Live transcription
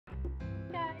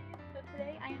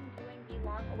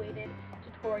long-awaited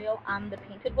tutorial on the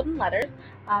painted wooden letters.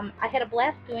 I had a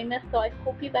blast doing this, so I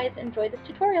hope you guys enjoy this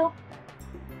tutorial.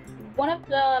 One of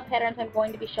the patterns I'm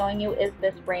going to be showing you is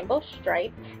this rainbow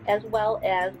stripe, as well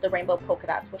as the rainbow polka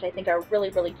dots, which I think are really,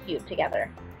 really cute together.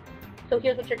 So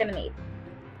here's what you're going to need.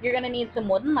 You're going to need some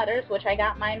wooden letters, which I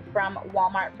got mine from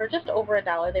Walmart for just over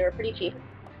 $1. They were pretty cheap.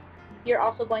 You're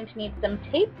also going to need some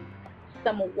tape,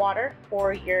 some water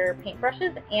for your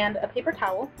paintbrushes, and a paper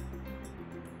towel.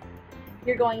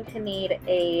 You're going to need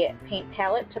a paint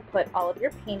palette to put all of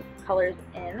your paint colors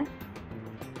in.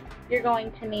 You're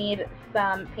going to need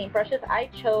some paintbrushes. I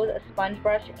chose a sponge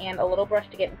brush and a little brush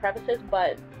to get in crevices,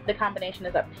 but the combination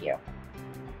is up to you.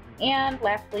 And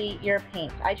lastly, your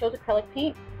paint. I chose acrylic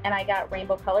paint, and I got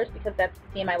rainbow colors because that's the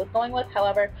theme I was going with.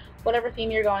 However, whatever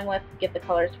theme you're going with, get the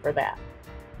colors for that.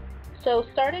 So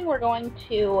starting, we're going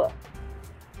to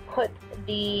put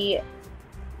the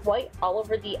white all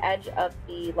over the edge of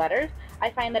the letters. I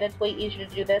find that it's way easier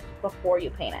to do this before you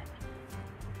paint it.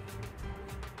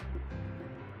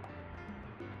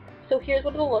 So here's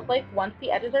what it'll look like once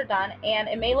the edges are done, and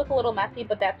it may look a little messy,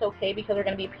 but that's okay because we're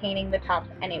going to be painting the tops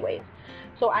anyways.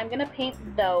 So I'm going to paint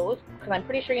those, because I'm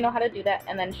pretty sure you know how to do that,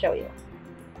 and then show you.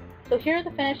 So here are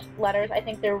the finished letters. I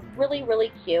think they're really,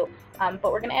 really cute, but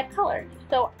we're going to add color.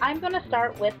 So I'm going to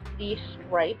start with the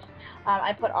stripes.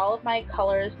 I put all of my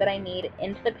colors that I need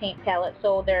into the paint palette,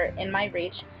 so they're in my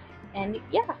reach. And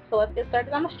yeah, so let's get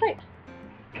started on the stripes.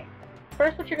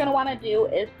 First, what you're going to want to do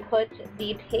is put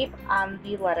the tape on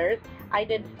the letters. I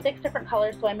did 6 different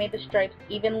colors, so I made the stripes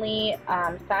evenly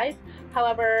sized.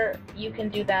 However, you can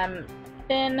do them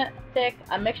thin, thick,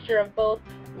 a mixture of both,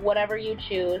 whatever you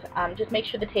choose. Just make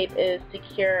sure the tape is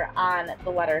secure on the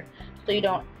letter so you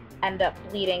don't end up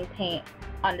bleeding paint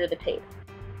under the tape.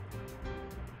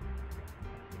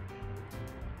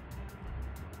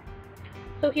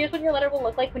 So here's what your letter will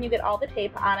look like when you get all the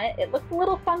tape on it. It looks a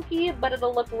little funky, but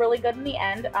it'll look really good in the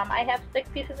end. I have 6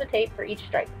 pieces of tape for each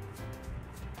stripe.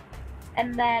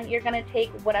 And then you're going to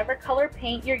take whatever color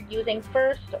paint you're using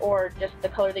first, or just the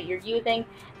color that you're using,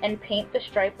 and paint the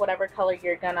stripe whatever color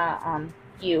you're going to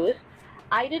use.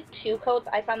 I did 2 coats.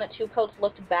 I found that 2 coats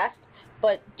looked best,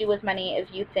 but do as many as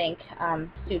you think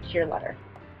suits your letter.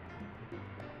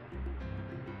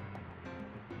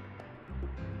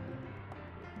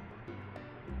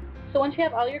 So once you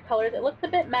have all your colors, it looks a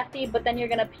bit messy, but then you're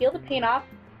going to peel the paint off,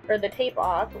 or the tape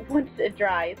off, once it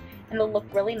dries, and it'll look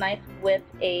really nice with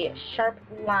a sharp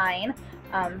line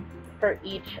for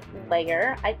each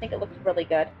layer. I think it looks really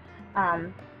good.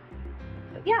 But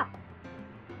yeah.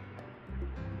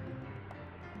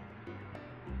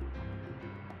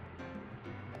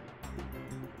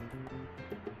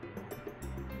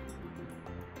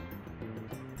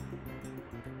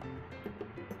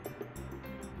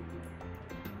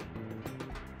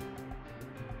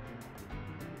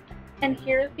 And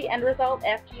here's the end result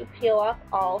after you peel off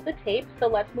all the tape. So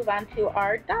let's move on to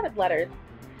our dotted letters.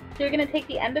 So you're going to take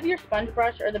the end of your sponge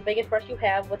brush, or the biggest brush you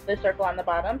have with the circle on the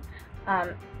bottom,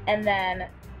 and then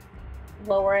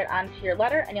lower it onto your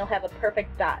letter, and you'll have a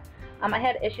perfect dot. I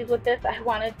had issues with this. I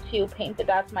wanted to paint the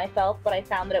dots myself, but I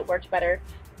found that it worked better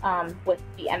with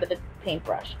the end of the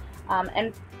paintbrush.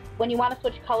 And when you want to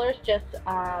switch colors, just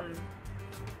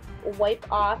wipe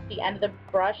off the end of the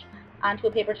brush onto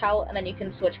a paper towel, and then you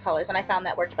can switch colors, and I found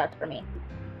that worked best for me.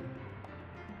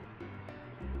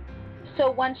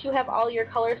 So once you have all your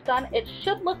colors done, it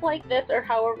should look like this, or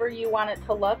however you want it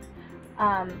to look.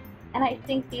 And I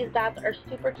think these dots are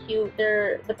super cute.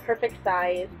 They're the perfect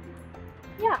size.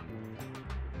 Yeah.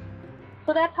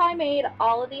 So that's how I made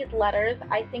all of these letters.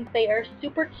 I think they are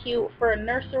super cute for a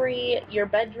nursery, your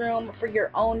bedroom, for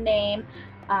your own name.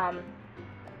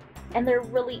 And they're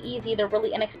really easy, they're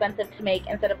really inexpensive to make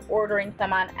instead of ordering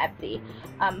some on Etsy.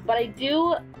 But I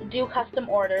do custom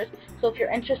orders, so if you're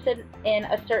interested in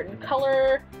a certain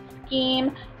color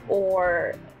scheme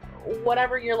or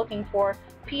whatever you're looking for,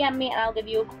 PM me and I'll give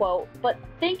you a quote. But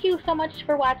thank you so much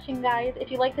for watching, guys. If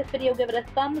you like this video, give it a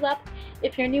thumbs up.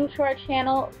 If you're new to our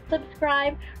channel,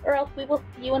 subscribe, or else we will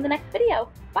see you in the next video.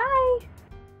 Bye!